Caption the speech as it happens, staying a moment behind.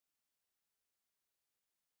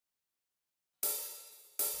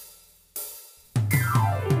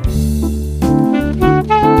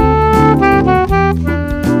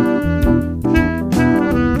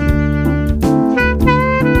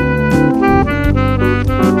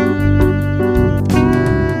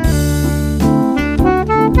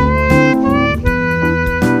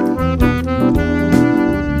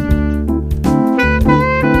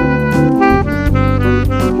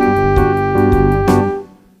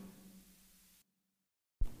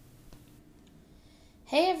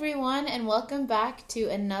Hey everyone, and welcome back to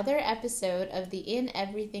another episode of the In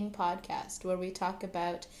Everything podcast, where we talk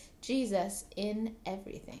about Jesus in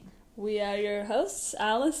everything. We are your hosts,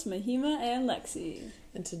 Alice, Mahima, and Lexi.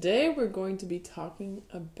 And today we're going to be talking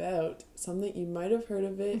about something you might have heard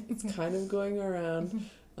of it. It's kind of going around.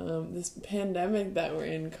 This pandemic that we're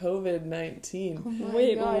in, COVID-19. Oh my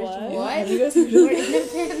Wait, gosh, what? Have you guys heard of We're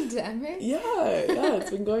it? in a pandemic? Yeah,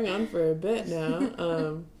 it's been going on for a bit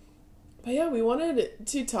now. But yeah, we wanted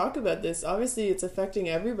to talk about this. Obviously, it's affecting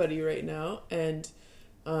everybody right now. And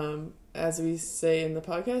as we say in the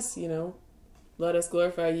podcast, let us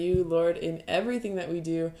glorify you, Lord, in everything that we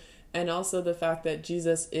do. And also the fact that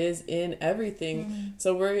Jesus is in everything. Mm-hmm.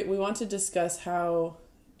 So we want to discuss how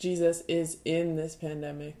Jesus is in this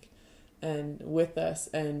pandemic and with us,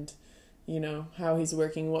 and how he's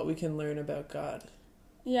working, what we can learn about God.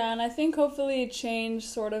 Yeah, and I think hopefully change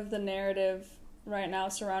sort of the narrative right now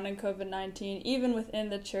surrounding COVID-19, even within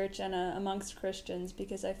the church and amongst Christians,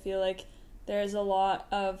 because I feel like there's a lot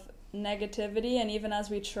of negativity, and even as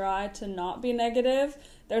we try to not be negative,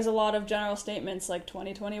 there's a lot of general statements like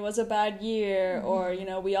 2020 was a bad year, or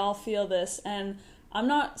we all feel this, and I'm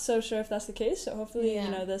not so sure if that's the case. So hopefully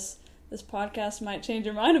this podcast might change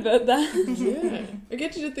your mind about that. Yeah, or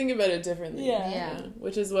get you to think about it differently. Yeah.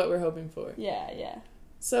 Which is what we're hoping for. Yeah.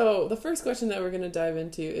 So the first question that we're going to dive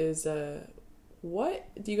into is what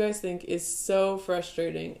do you guys think is so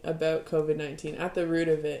frustrating about COVID-19? At the root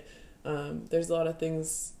of it, there's a lot of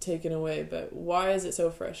things taken away, but why is it so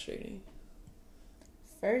frustrating?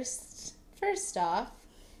 First off,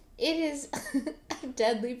 it is a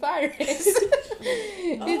deadly virus.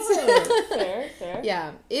 Fair.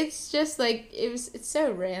 Yeah, it's just like it's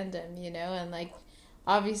so random, and like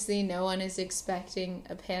obviously no one is expecting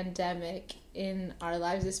a pandemic in our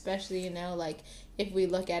lives, especially like if we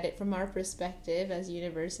look at it from our perspective as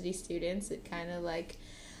university students. It kind of like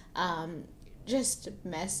just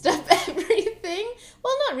messed up everything.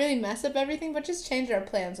 Well, not really mess up everything, but just changed our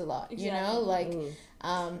plans a lot.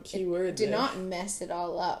 Keyword It did there. not mess it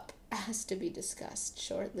all up, as to be discussed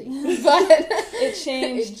shortly, but It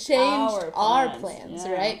changed our plans,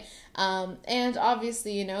 yeah. right? And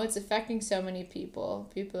obviously, it's affecting so many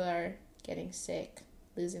people. People are getting sick,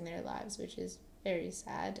 losing their lives, which is very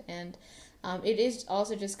sad. And it is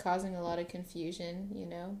also just causing a lot of confusion,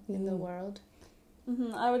 in the world.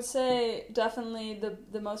 Mm-hmm. I would say definitely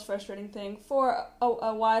the most frustrating thing for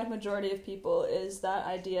a wide majority of people is that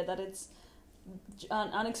idea that it's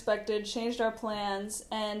unexpected, changed our plans,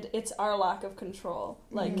 and it's our lack of control.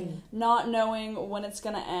 Like, not knowing when it's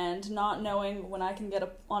going to end, not knowing when I can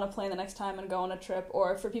get on a plane the next time and go on a trip,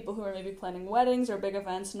 or for people who are maybe planning weddings or big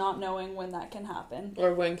events, not knowing when that can happen.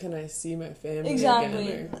 Or when can I see my family Exactly.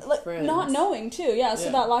 again, or like, friends. not knowing, too, yeah. So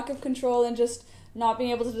Yeah. that lack of control and just not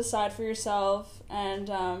being able to decide for yourself,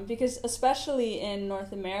 and because especially in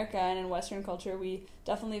North America and in Western culture, we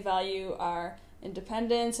definitely value our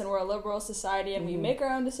independence, and we're a liberal society, and we make our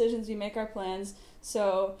own decisions, we make our plans.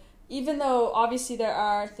 So even though obviously there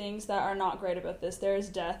are things that are not great about this, there is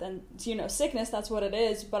death and sickness, that's what it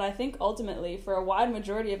is, but I think ultimately for a wide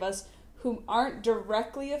majority of us who aren't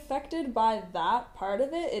directly affected by that part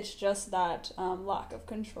of it, it's just that lack of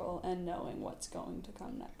control and knowing what's going to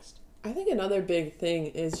come next. I think another big thing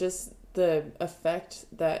is just the effect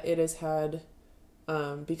that it has had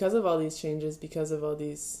because of all these changes, because of all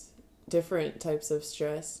these different types of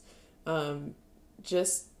stress,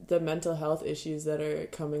 just the mental health issues that are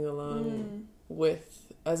coming along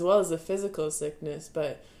with, as well as the physical sickness,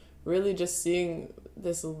 but really just seeing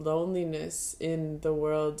this loneliness in the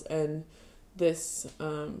world and this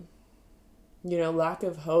lack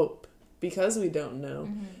of hope because we don't know,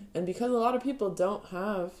 and because a lot of people don't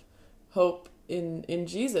have hope in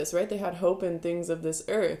Jesus, right? They had hope in things of this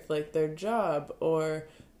earth, like their job or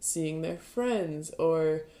seeing their friends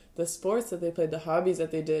or the sports that they played, the hobbies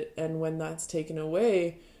that they did, and when that's taken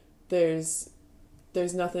away, there's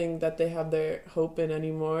nothing that they have their hope in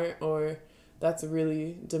anymore, or that's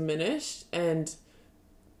really diminished, and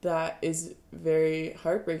that is very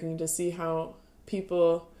heartbreaking to see how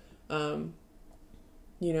people are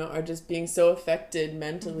just being so affected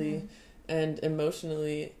mentally and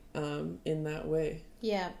emotionally in that way.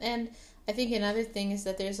 Yeah, and I think another thing is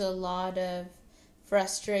that there's a lot of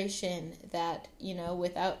frustration that,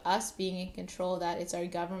 without us being in control, that it's our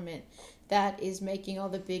government that is making all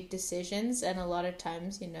the big decisions, and a lot of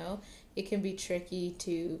times, it can be tricky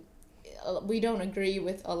we don't agree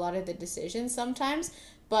with a lot of the decisions sometimes,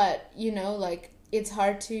 but, it's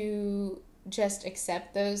hard to just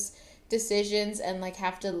accept those decisions and like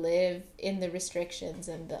have to live in the restrictions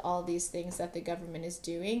and all these things that the government is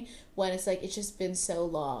doing, when it's like it's just been so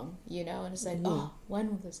long, you know, and it's like, oh, when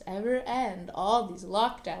will this ever end? All these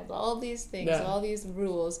lockdowns, all these things, all these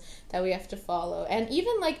rules that we have to follow. And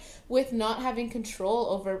even like with not having control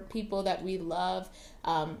over people that we love,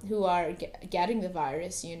 who are getting the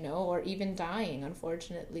virus, you know, or even dying,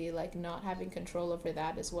 unfortunately, like not having control over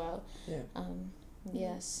that as well.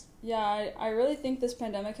 Yes. Yeah, I really think this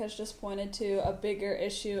pandemic has just pointed to a bigger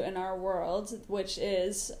issue in our world, which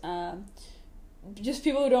is just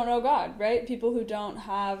people who don't know God, right? People who don't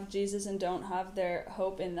have Jesus and don't have their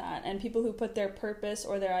hope in that, and people who put their purpose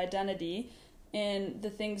or their identity in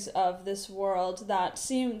the things of this world that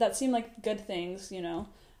seem like good things, you know,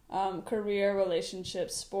 career,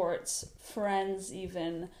 relationships, sports, friends,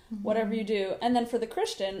 even whatever you do. And then for the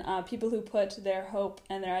Christian, people who put their hope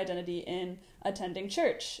and their identity in attending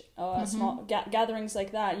church, small gatherings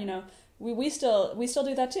like that, you know, we still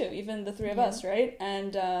do that too, even the three of us, right?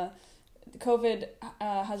 And COVID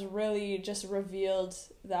has really just revealed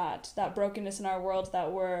that brokenness in our world,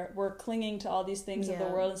 that we're clinging to all these things of the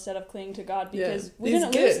world instead of clinging to God, because we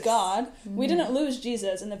didn't lose God. We didn't lose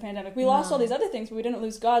Jesus in the pandemic. We lost all these other things, but we didn't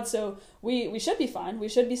lose God, so we should be fine. We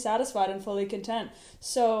should be satisfied and fully content.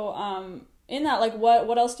 So in that, like,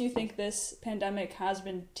 what else do you think this pandemic has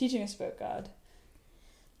been teaching us about God?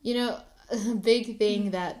 You know, a big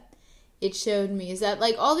thing that it showed me is that,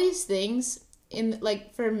 like, all these things,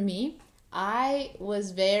 like, for me, I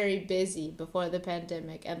was very busy before the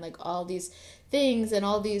pandemic, and like all these things and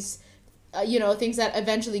all these, you know, things that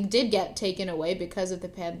eventually did get taken away because of the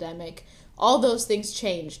pandemic, all those things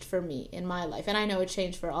changed for me in my life. And I know it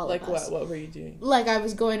changed for all of us. Like what were you doing? Like I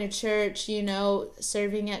was going to church, you know,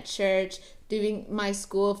 serving at church, doing my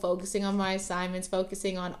school, focusing on my assignments,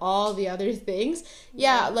 focusing on all the other things.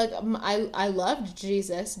 Yeah, like I loved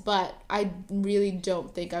Jesus, but I really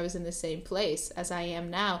don't think I was in the same place as I am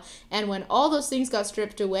now. And when all those things got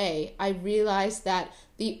stripped away, I realized that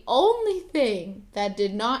the only thing that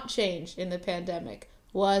did not change in the pandemic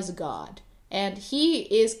was God. And he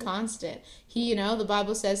is constant. He, you know, the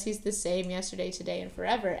Bible says he's the same yesterday, today, and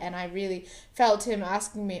forever. And I really felt him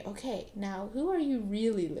asking me, okay, now who are you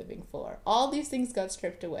really living for? All these things got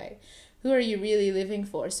stripped away. Who are you really living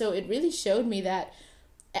for? So it really showed me that,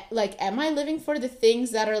 like, am I living for the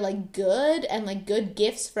things that are, like, good and, like, good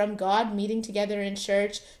gifts from God, meeting together in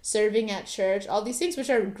church, serving at church, all these things, which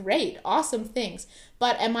are great, awesome things.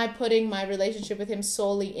 But am I putting my relationship with him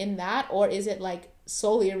solely in that, or is it, like,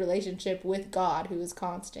 solely a relationship with God, who is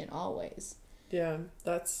constant always? Yeah,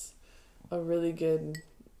 that's a really good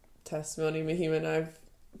testimony, Mahim, and I've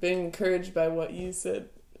been encouraged by what you said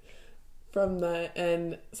from that.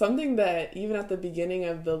 And something that even at the beginning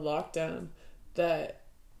of the lockdown that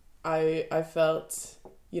I felt,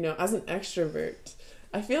 you know, as an extrovert,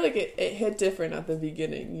 I feel like it hit different at the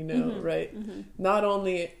beginning, you know, right? Not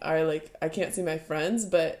only are, like, I can't see my friends,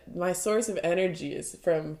 but my source of energy is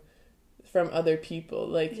from other people,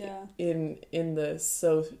 like in the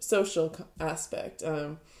social aspect,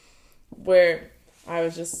 where I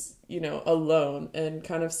was just, you know, alone and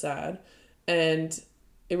kind of sad, and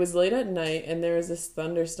it was late at night and there was this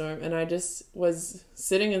thunderstorm, and I just was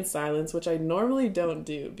sitting in silence, which I normally don't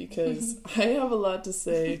do because I have a lot to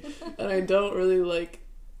say and I don't really like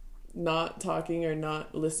not talking or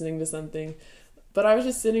not listening to something, but I was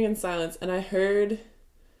just sitting in silence, and I heard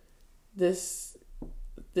this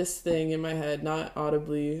thing in my head, not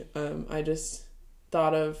audibly. I just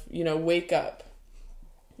thought of, you know, wake up.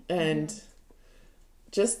 And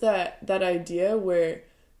just that idea where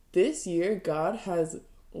this year God has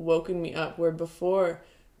woken me up, where before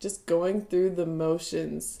just going through the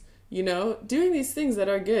motions, you know, doing these things that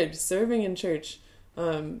are good, serving in church,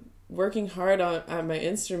 working hard at my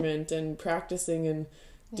instrument and practicing and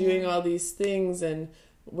doing all these things, and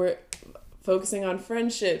we're focusing on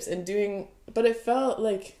friendships and doing, but it felt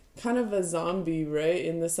like kind of a zombie, right?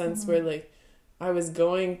 In the sense where, like, I was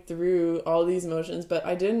going through all these motions, but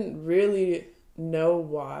I didn't really know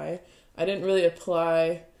why. I didn't really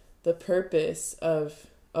apply the purpose of,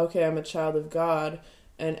 okay, I'm a child of God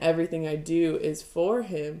and everything I do is for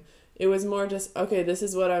him. It was more just, okay, this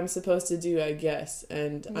is what I'm supposed to do, I guess,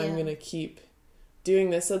 and I'm going to keep doing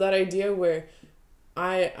this. So that idea where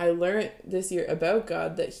I learned this year about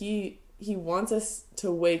God, that he wants us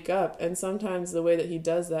to wake up, and sometimes the way that he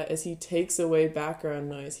does that is he takes away background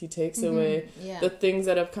noise. He takes away the things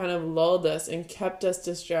that have kind of lulled us and kept us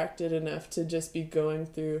distracted enough to just be going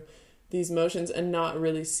through these motions and not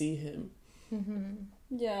really see him.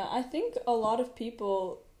 Yeah, I think a lot of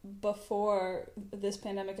people before this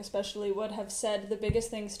pandemic especially would have said the biggest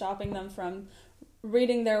thing stopping them from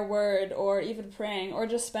reading their word or even praying or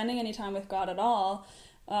just spending any time with God at all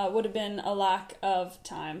would have been a lack of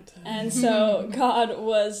time. And so God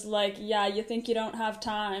was like, yeah, you think you don't have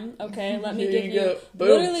time? Okay, let me give you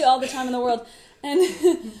literally all the time in the world.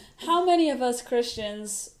 And how many of us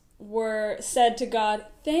Christians were said to God,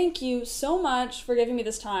 thank you so much for giving me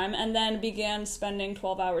this time, and then began spending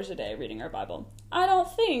 12 hours a day reading our Bible? I don't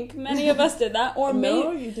think many of us did that. Or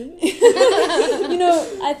no, you didn't.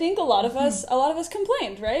 I think a lot of us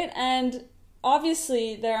complained, right? And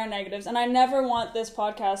obviously there are negatives, and I never want this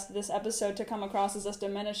episode to come across as us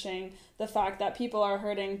diminishing the fact that people are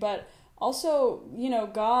hurting, but also,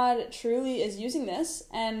 God truly is using this,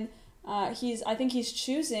 and I think he's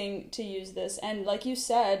choosing to use this, and like you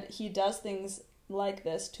said, he does things like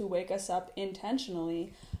this to wake us up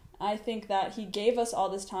intentionally. I think that he gave us all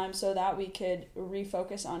this time so that we could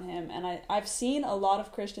refocus on him, and I've seen a lot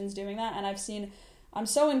of Christians doing that, and I'm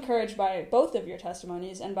so encouraged by both of your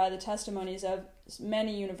testimonies and by the testimonies of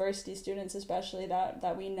many university students, especially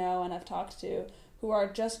that we know and have talked to, who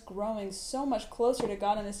are just growing so much closer to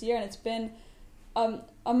God in this year, and it's been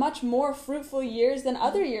a much more fruitful years than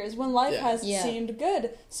other years when life has seemed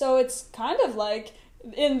good. So it's kind of like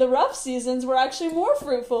in the rough seasons we're actually more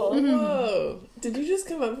fruitful. Whoa! Did you just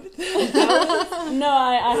come up with that? No,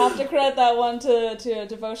 I have to credit that one to a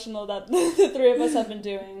devotional that the three of us have been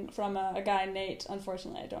doing from a guy, Nate.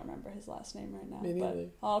 Unfortunately, I don't remember his last name right now. Me neither.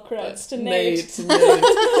 But all credits to Nate.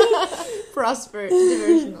 Prosper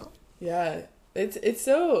devotional. Yeah, it's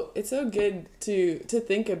so good to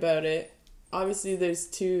think about it. Obviously, there's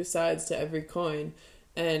two sides to every coin.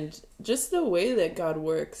 And just the way that God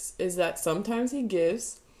works is that sometimes he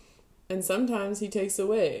gives and sometimes he takes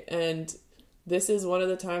away. And this is one of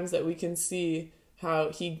the times that we can see how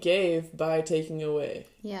he gave by taking away,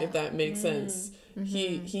 if that makes sense.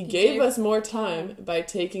 Mm-hmm. He gave us more time by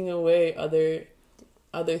taking away other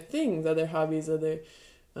things, other hobbies, other,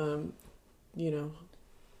 time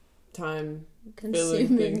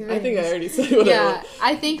filling things. I think I already said what I want.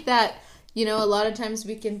 I think that, a lot of times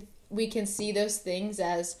we can see those things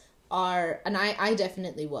as and I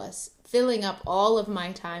definitely was filling up all of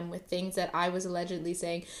my time with things that I was allegedly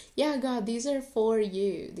saying, yeah, God, these are for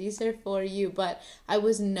you, but I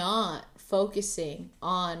was not focusing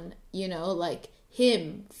on,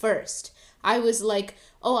 him first. I was like,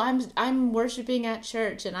 oh, I'm worshiping at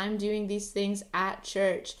church and I'm doing these things at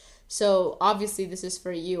church, so obviously this is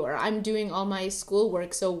for you. Or I'm doing all my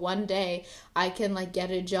schoolwork, so one day I can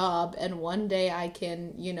get a job, and one day I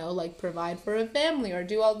can, provide for a family or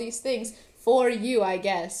do all these things for you, I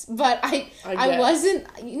guess. But I wasn't,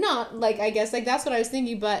 I guess that's what I was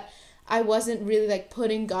thinking, but I wasn't really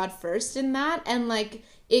putting God first in that. And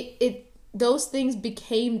those things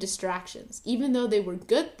became distractions. Even though they were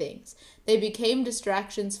good things, they became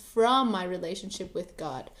distractions from my relationship with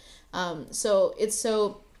God. And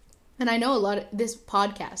I know a lot of this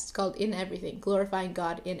podcast is called In Everything, glorifying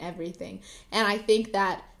God in everything. And I think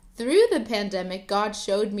that through the pandemic, God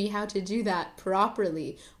showed me how to do that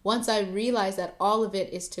properly once I realized that all of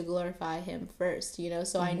it is to glorify him first,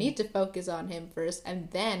 so I need to focus on him first, and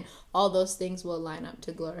then all those things will line up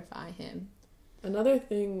to glorify him. Another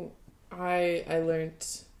thing I learned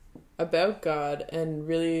about God, and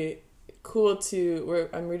really cool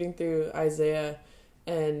I'm reading through Isaiah,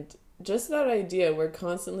 and just that idea where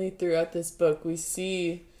constantly throughout this book we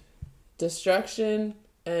see destruction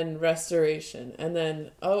and restoration, and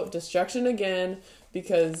then destruction again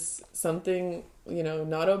because something,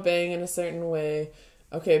 not obeying in a certain way,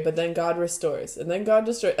 but then God restores, and then God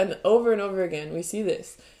destroys, and over again we see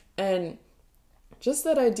this. And just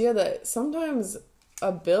that idea that sometimes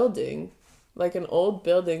a building, like an old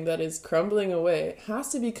building that is crumbling away, has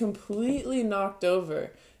to be completely knocked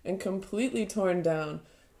over and completely torn down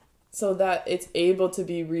so that it's able to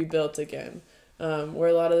be rebuilt again. Where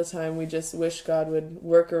a lot of the time we just wish God would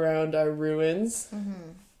work around our ruins.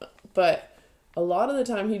 Mm-hmm. But a lot of the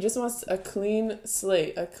time he just wants a clean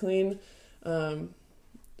slate, a clean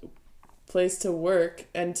place to work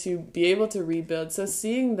and to be able to rebuild. So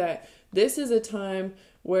seeing that this is a time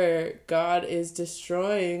where God is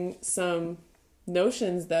destroying some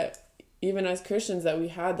notions that even as Christians that we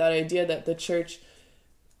had, that idea that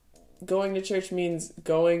going to church means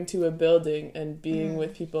going to a building and being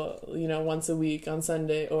with people, once a week on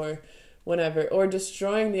Sunday or whenever, or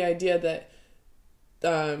destroying the idea that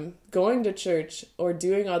going to church or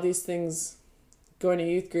doing all these things, going to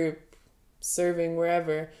youth group, serving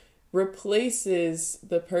wherever, replaces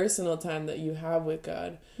the personal time that you have with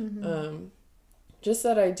God. Mm-hmm. Just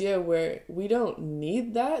that idea where we don't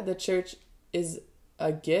need that. The church is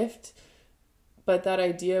a gift. But that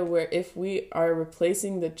idea where if we are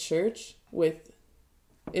replacing the church with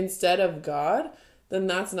instead of God, then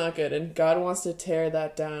that's not good. And God wants to tear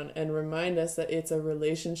that down and remind us that it's a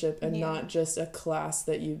relationship and not just a class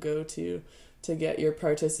that you go to get your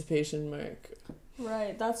participation mark.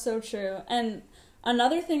 Right, that's so true. And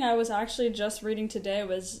another thing I was actually just reading today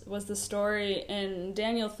was the story in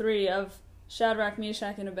Daniel 3 of Shadrach,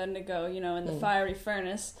 Meshach, and Abednego, in the fiery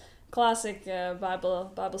furnace. Classic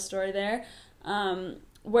Bible story there.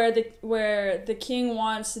 Where the king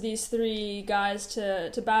wants these three guys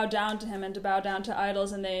to bow down to him and to bow down to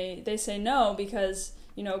idols, and they say no because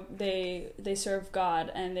they serve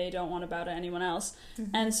God and they don't want to bow to anyone else.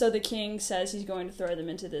 Mm-hmm. And so the king says he's going to throw them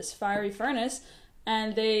into this fiery furnace,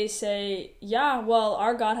 and they say, yeah, well,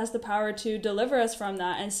 our God has the power to deliver us from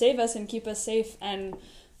that and save us and keep us safe and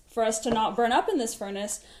for us to not burn up in this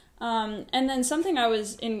furnace. And then something I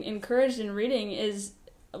was encouraged in reading is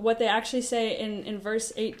what they actually say in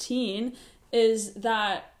verse 18 is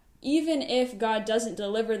that even if God doesn't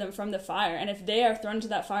deliver them from the fire, and if they are thrown into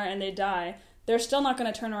that fire and they die, they're still not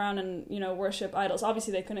going to turn around and, worship idols.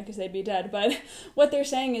 Obviously they couldn't because they'd be dead, but what they're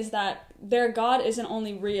saying is that their God isn't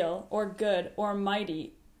only real or good or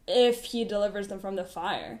mighty if he delivers them from the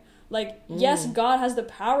fire. Yes, God has the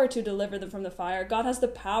power to deliver them from the fire. God has the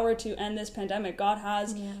power to end this pandemic. God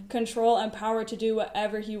has control and power to do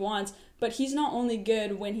whatever he wants. But he's not only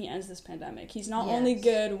good when he ends this pandemic. He's not only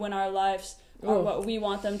good when our lives are what we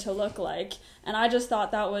want them to look like. And I just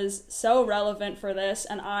thought that was so relevant for this.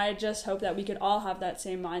 And I just hope that we could all have that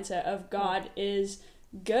same mindset of God is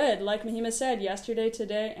good. Like Mahima said, yesterday,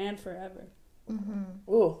 today, and forever.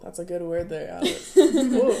 Mm-hmm. Ooh, that's a good word there, Alex.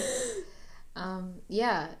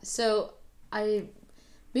 So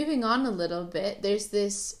moving on a little bit, there's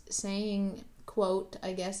this saying, quote,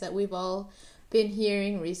 I guess, that we've all been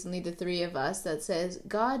hearing recently, the three of us, that says,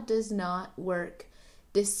 God does not work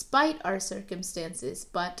despite our circumstances,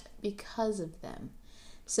 but because of them.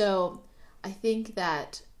 So I think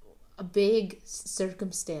that a big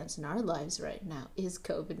circumstance in our lives right now is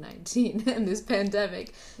COVID-19 and this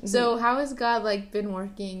pandemic. Mm-hmm. So how has God been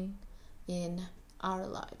working in our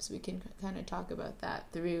lives? We can kind of talk about that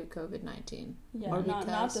through COVID-19. Yeah, or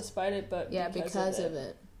not despite it, but because of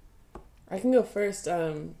it. I can go first.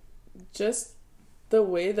 Just the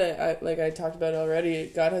way that I talked about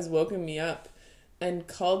already, God has woken me up and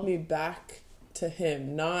called me back to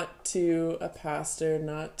him, not to a pastor,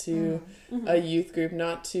 not to a youth group,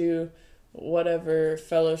 not to whatever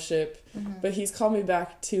fellowship, but he's called me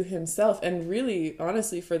back to himself. And really,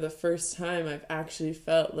 honestly, for the first time, I've actually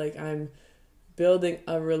felt like I'm building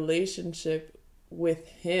a relationship with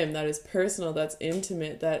him that is personal, that's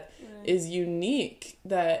intimate, that is unique,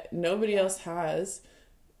 that nobody else has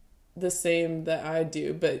the same that I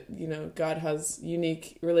do. But God has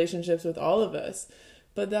unique relationships with all of us.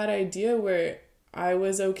 But that idea where I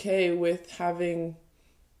was okay with having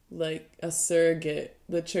a surrogate,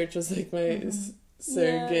 the church was my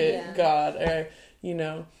surrogate God, or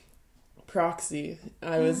proxy.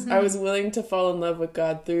 I was willing to fall in love with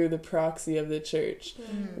God through the proxy of the church,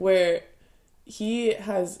 where he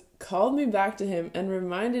has called me back to him and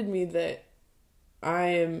reminded me that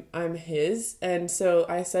I'm his. And so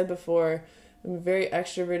I said before, I'm a very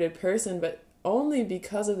extroverted person, but only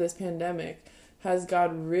because of this pandemic has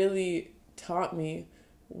God really taught me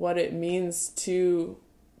what it means to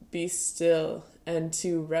be still and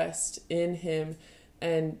to rest in him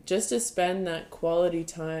and just to spend that quality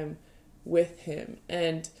time with him.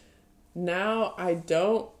 And now I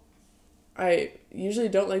usually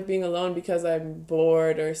don't like being alone because I'm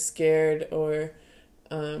bored or scared or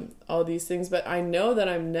all these things, but I know that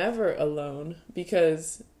I'm never alone,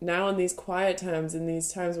 because now in these quiet times, in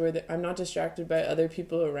these times where I'm not distracted by other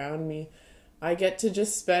people around me, I get to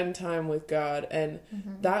just spend time with God. And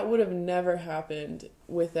that would have never happened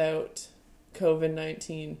without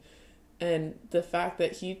COVID-19. And the fact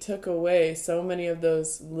that he took away so many of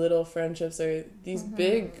those little friendships or these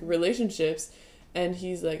big relationships, and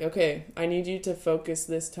he's like, okay, I need you to focus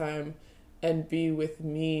this time and be with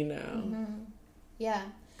me now. Yeah.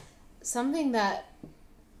 Something that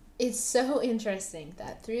is so interesting,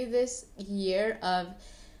 that through this year of,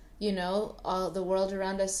 all the world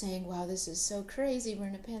around us saying, wow, this is so crazy, we're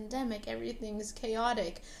in a pandemic, everything is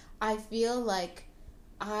chaotic, I feel like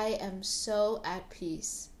I am so at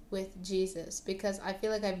peace with Jesus, because I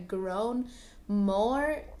feel like I've grown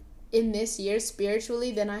more in this year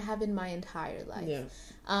spiritually than I have in my entire life.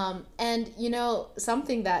 Yeah. And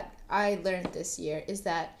something that I learned this year is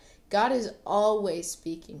that God is always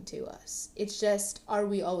speaking to us. It's just, are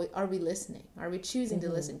we listening? Are we choosing to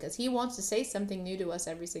listen? Because he wants to say something new to us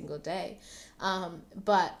every single day.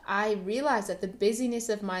 But I realized that the busyness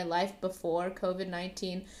of my life before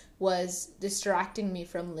COVID-19 was distracting me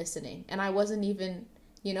from listening. And I wasn't even,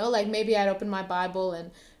 like maybe I'd open my Bible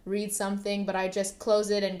and read something, but I just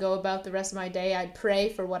close it and go about the rest of my day. I'd pray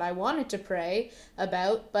for what I wanted to pray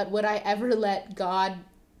about, but would I ever let God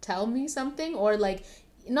tell me something? Or like,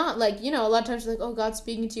 not like, a lot of times like, oh, God's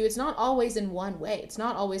speaking to you. It's not always in one way. It's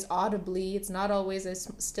not always audibly. It's not always a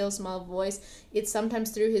still small voice. It's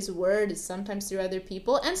sometimes through his word. It's sometimes through other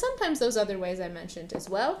people, and sometimes those other ways I mentioned as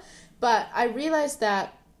well. But I realized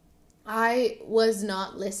that I was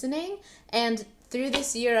not listening, and through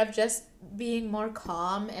this year of just being more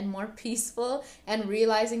calm and more peaceful and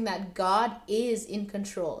realizing that God is in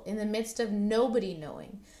control in the midst of nobody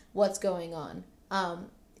knowing what's going on.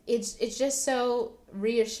 It's just so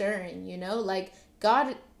reassuring, like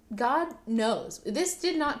God knows. This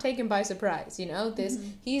did not take him by surprise,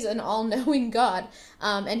 he's an all-knowing God,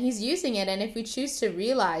 and he's using it. And if we choose to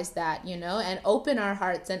realize that, and open our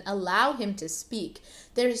hearts and allow him to speak,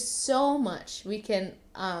 there's so much we can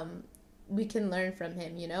learn from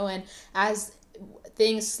him, and as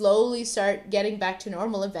things slowly start getting back to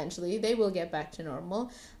normal, eventually they will get back to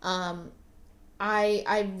normal.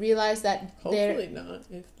 I realized that hopefully not.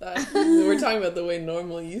 If that we're talking about the way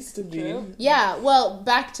normal used to be. True. Yeah, well,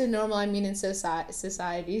 back to normal. I mean, in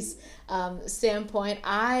society's standpoint,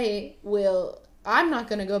 I'm not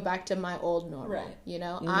going to go back to my old normal. Right.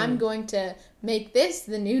 I'm going to make this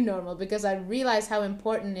the new normal because I realize how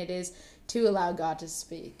important it is to allow God to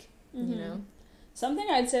speak. Something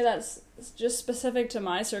I'd say that's just specific to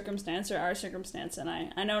my circumstance or our circumstance, and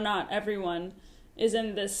I know not everyone is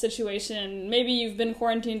in this situation. Maybe you've been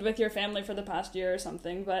quarantined with your family for the past year or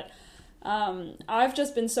something, but I've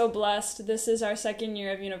just been so blessed. This is our second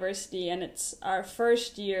year of university, and it's our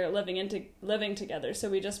first year living together. So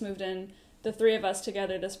we just moved in, the three of us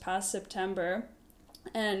together, this past September.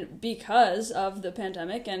 And because of the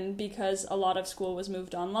pandemic and because a lot of school was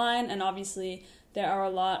moved online, and obviously there are a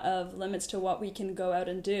lot of limits to what we can go out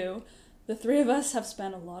and do, the three of us have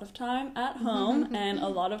spent a lot of time at home and a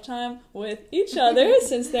lot of time with each other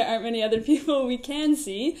since there aren't many other people we can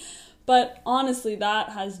see. But honestly, that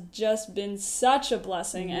has just been such a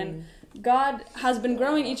blessing. And God has been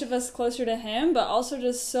growing each of us closer to him, but also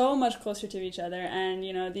just so much closer to each other. And,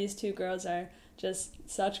 these two girls are just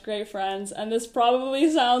such great friends. And this probably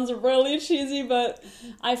sounds really cheesy, but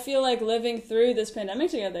I feel like living through this pandemic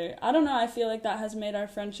together, I don't know, I feel like that has made our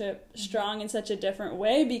friendship strong in such a different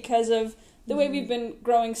way because of the way we've been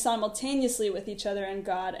growing simultaneously with each other and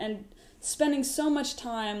God, and spending so much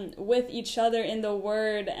time with each other in the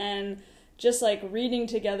Word, and just like reading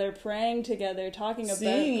together, praying together, talking about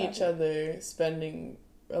seeing each other, spending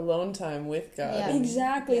alone time with God. Yeah.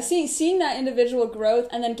 Exactly. Yeah. Seeing that individual growth,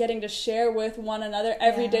 and then getting to share with one another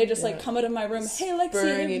every day, just like come out of my room, hey, Lexi,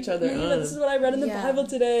 spurring each other on. This is what I read in the Bible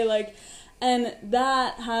today, and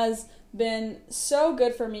that has been so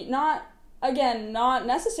good for me. Not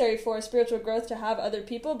necessary for spiritual growth to have other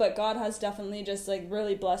people, but God has definitely just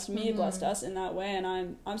really blessed me, blessed us in that way, and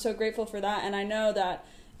I'm so grateful for that. And I know that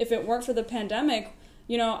if it weren't for the pandemic,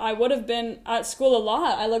 I would have been at school a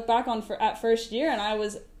lot. I look back at first year, and I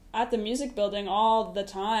was at the music building all the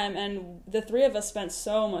time, and the three of us spent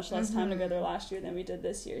so much less time together last year than we did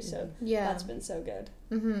this year, so that's been so good.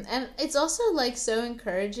 And it's also so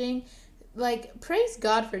encouraging. Praise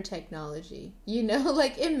God for technology,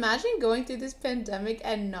 imagine going through this pandemic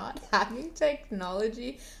and not having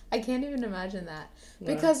technology. I can't even imagine that.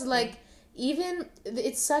 Because even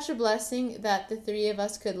it's such a blessing that the three of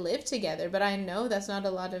us could live together, but I know that's not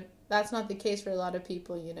the case for a lot of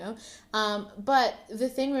people, but the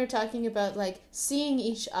thing we were talking about, seeing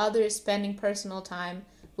each other, spending personal time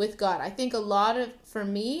with God. I think for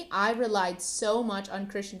me, I relied so much on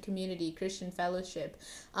Christian community, Christian fellowship.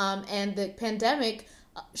 And the pandemic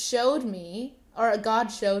showed me, or God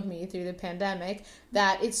showed me through the pandemic,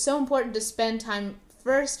 that it's so important to spend time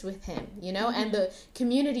first with him, and the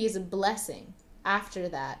community is a blessing after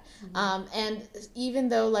that. And even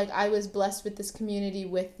though I was blessed with this community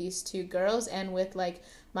with these two girls and with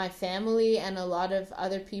my family and a lot of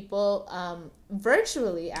other people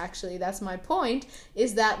virtually, actually, that's my point,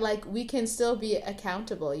 is that we can still be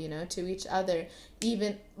accountable, to each other,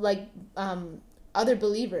 even other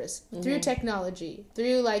believers through technology,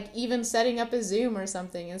 through even setting up a Zoom or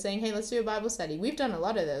something and saying, hey, let's do a Bible study. We've done a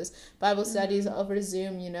lot of those Bible studies over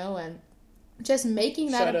Zoom, and just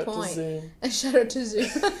making that a point. Shout out to Zoom.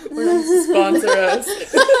 We're not sponsor us.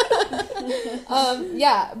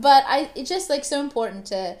 But it's just so important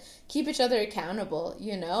to keep each other accountable,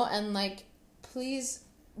 and please,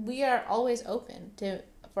 we are always open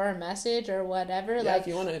for a message or whatever. If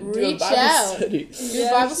you want to do reach a Bible out, study, do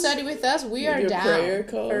a Bible study with us. We are down prayer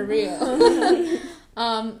call. for real.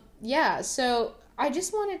 yeah, so I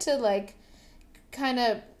just wanted to like kind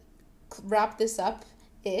of wrap this up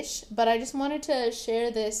ish, but I just wanted to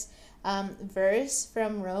share this verse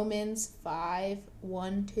from Romans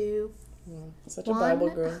 5:1-5. Such a Bible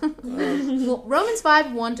girl. Romans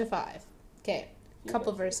 5:1-5. Okay,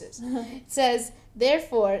 couple verses. It says,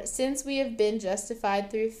 "Therefore, since we have been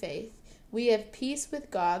justified through faith, we have peace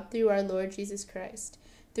with God through our Lord Jesus Christ,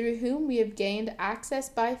 through whom we have gained access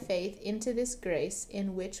by faith into this grace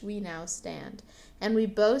in which we now stand, and we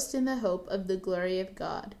boast in the hope of the glory of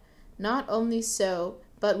God. Not only so,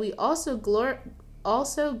 but we also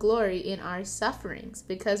glory in our sufferings,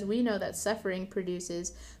 because we know that suffering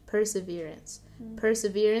produces perseverance.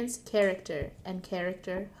 Perseverance, character, and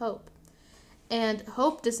character, hope. And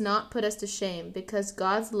hope does not put us to shame, because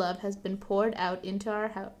God's love has been poured out into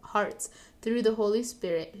our hearts through the Holy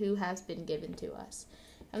Spirit who has been given to us."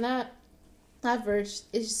 And that verse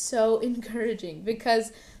is so encouraging,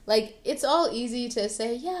 because like it's all easy to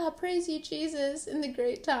say, yeah, praise you, Jesus, in the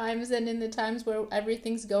great times and in the times where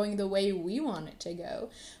everything's going the way we want it to go.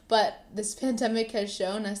 But this pandemic has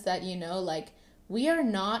shown us that, like we are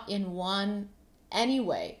not in any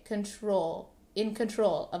way in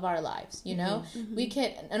control of our lives, we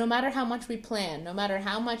can't, no matter how much we plan, no matter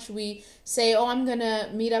how much we say, oh, I'm gonna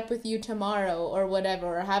meet up with you tomorrow or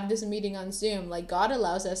whatever, or have this meeting on Zoom, like God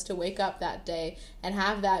allows us to wake up that day and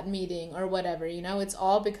have that meeting or whatever, it's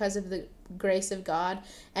all because of the grace of God.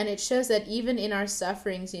 And it shows that even in our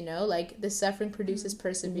sufferings, like the suffering produces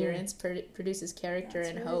perseverance, produces character.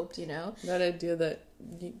 That's and right. Hope, that idea that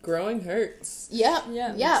growing hurts.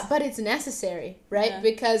 Yeah, but it's necessary, right?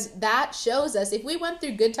 Because that shows us if we went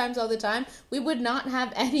through good times all the time, we would not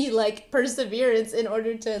have any like perseverance in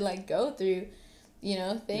order to like go through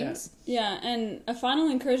things. Yeah, and a final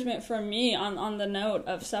encouragement from me on the note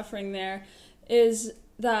of suffering there is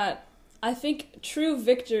that I think true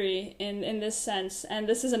victory in this sense, and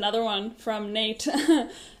this is another one from Nate,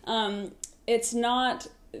 it's not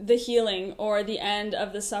the healing or the end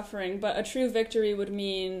of the suffering, but a true victory would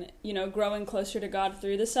mean, growing closer to God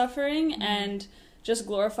through the suffering and just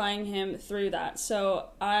glorifying Him through that. So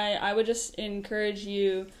I would just encourage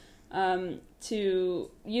you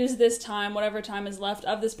to use this time, whatever time is left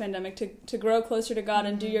of this pandemic, to grow closer to God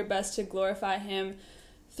and do your best to glorify Him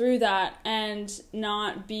through that, and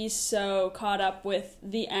not be so caught up with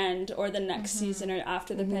the end or the next season or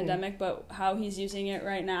after the pandemic, but how He's using it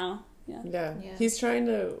right now. Yeah. He's trying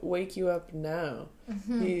to wake you up now.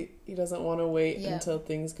 He doesn't want to wait until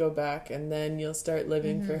things go back and then you'll start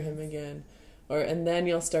living for Him again, and then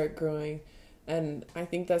you'll start growing. And I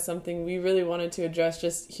think that's something we really wanted to address,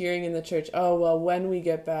 just hearing in the church, oh well, when we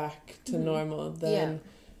get back to normal, then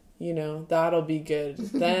that'll be good.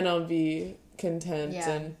 Then I'll be content.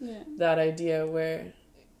 And that idea where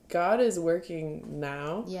God is working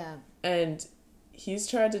now, and He's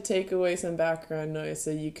tried to take away some background noise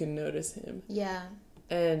so you can notice Him.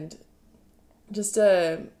 And just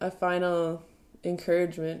a final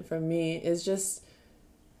encouragement from me is just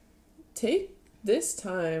take this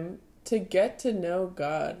time to get to know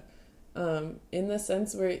God, in the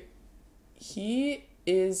sense where He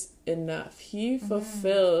is enough. He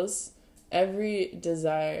fulfills every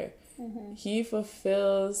desire. He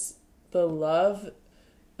fulfills the love.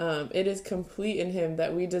 It is complete in Him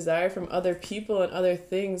that we desire from other people and other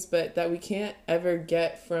things, but that we can't ever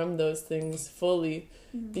get from those things fully,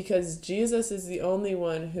 because Jesus is the only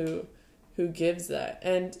one who gives that.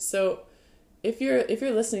 And so if you're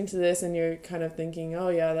listening to this and you're kind of thinking, oh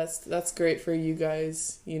yeah, that's great for you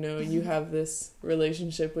guys, you have this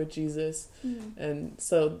relationship with Jesus, and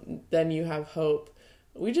so then you have hope.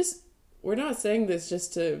 We're not saying this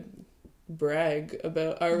just to brag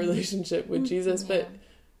about our relationship with Jesus, but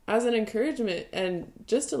as an encouragement, and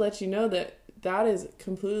just to let you know that is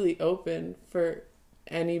completely open for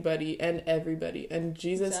anybody and everybody, and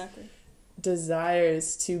Jesus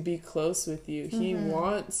desires to be close with you. He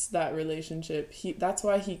wants that relationship. That's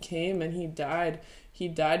why He came and He died. He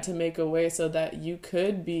died to make a way so that you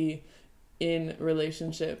could be in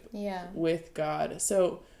relationship with God.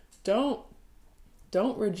 So don't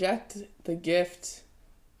reject the gift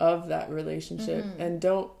of that relationship, and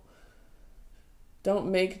don't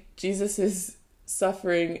make Jesus's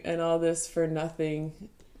suffering and all this for nothing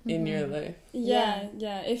in your life. Yeah.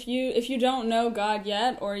 If you don't know God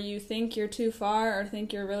yet, or you think you're too far, or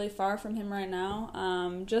think you're really far from Him right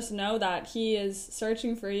now, just know that He is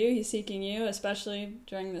searching for you. He's seeking you, especially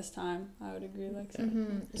during this time. I would agree,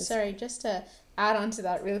 Lexi. Sorry, just to add on to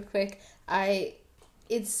that real quick,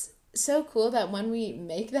 it's so cool that when we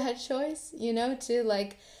make that choice, to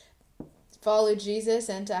like follow Jesus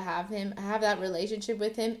and to have that relationship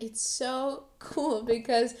with him, it's so cool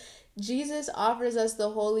because Jesus offers us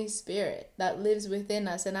the Holy Spirit that lives within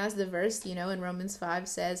us. And as the verse, in Romans 5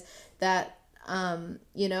 says that,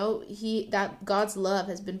 that God's love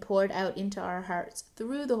has been poured out into our hearts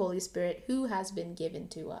through the Holy Spirit who has been given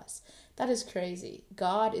to us. That is crazy.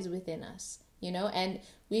 God is within us, and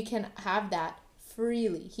we can have that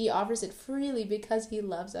freely. He offers it freely because he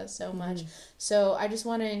loves us so much. So I just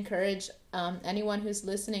want to encourage anyone who's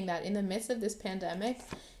listening that in the midst of this pandemic,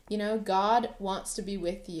 God wants to be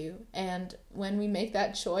with you. And when we make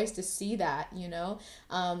that choice to see that,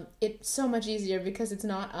 it's so much easier because it's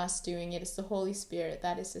not us doing it. It's the Holy Spirit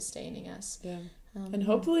that is sustaining us. Yeah. And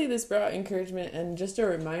hopefully this brought encouragement and just a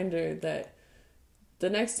reminder that the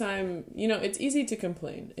next time, it's easy to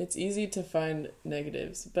complain. It's easy to find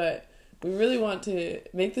negatives, but we really want to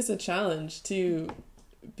make this a challenge to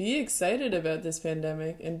be excited about this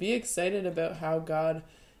pandemic and be excited about how God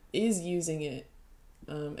is using it.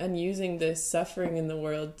 And using this suffering in the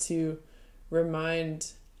world to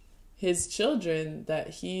remind his children that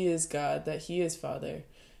he is God, that he is Father.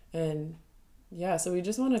 And so we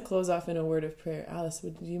just want to close off in a word of prayer. Alice,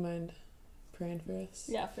 would you mind praying for us?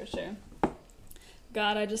 Yeah, for sure.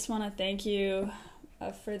 God, I just want to thank you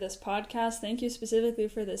for this podcast. Thank you specifically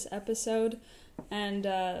for this episode and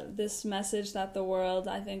this message that the world,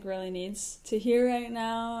 I think, really needs to hear right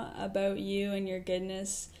now about you and your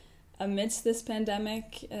goodness amidst this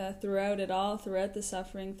pandemic, throughout it all, throughout the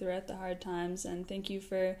suffering, throughout the hard times. And thank you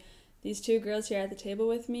for these two girls here at the table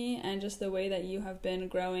with me and just the way that you have been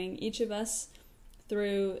growing each of us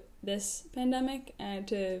through this pandemic and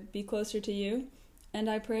to be closer to you. And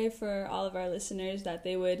I pray for all of our listeners that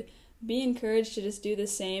they would be encouraged to just do the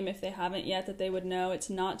same if they haven't yet, that they would know it's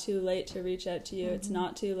not too late to reach out to you. It's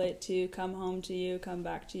not too late to come home to you, come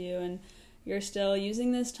back to you. And you're still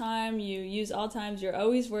using this time. You use all times. You're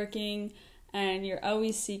always working and you're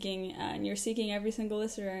always seeking, and you're seeking every single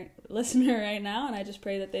listener right now. And I just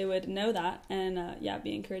pray that they would know that and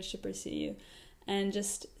be encouraged to pursue you and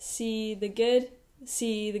just see the good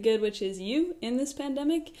which is you in this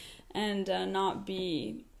pandemic, and not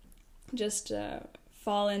be just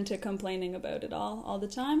fall into complaining about it all the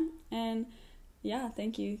time. And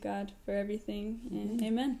thank you, God, for everything. And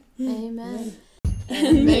amen. Amen.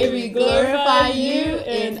 And may we glorify you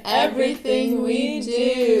in everything we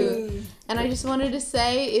do. And I just wanted to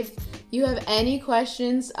say, if you have any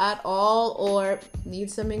questions at all or need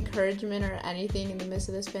some encouragement or anything in the midst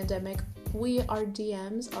of this pandemic, our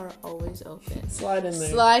DMs are always open. Slide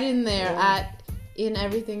in there at In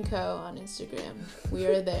Everything Co on Instagram. We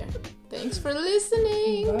are there. Thanks for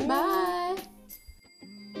listening. Bye.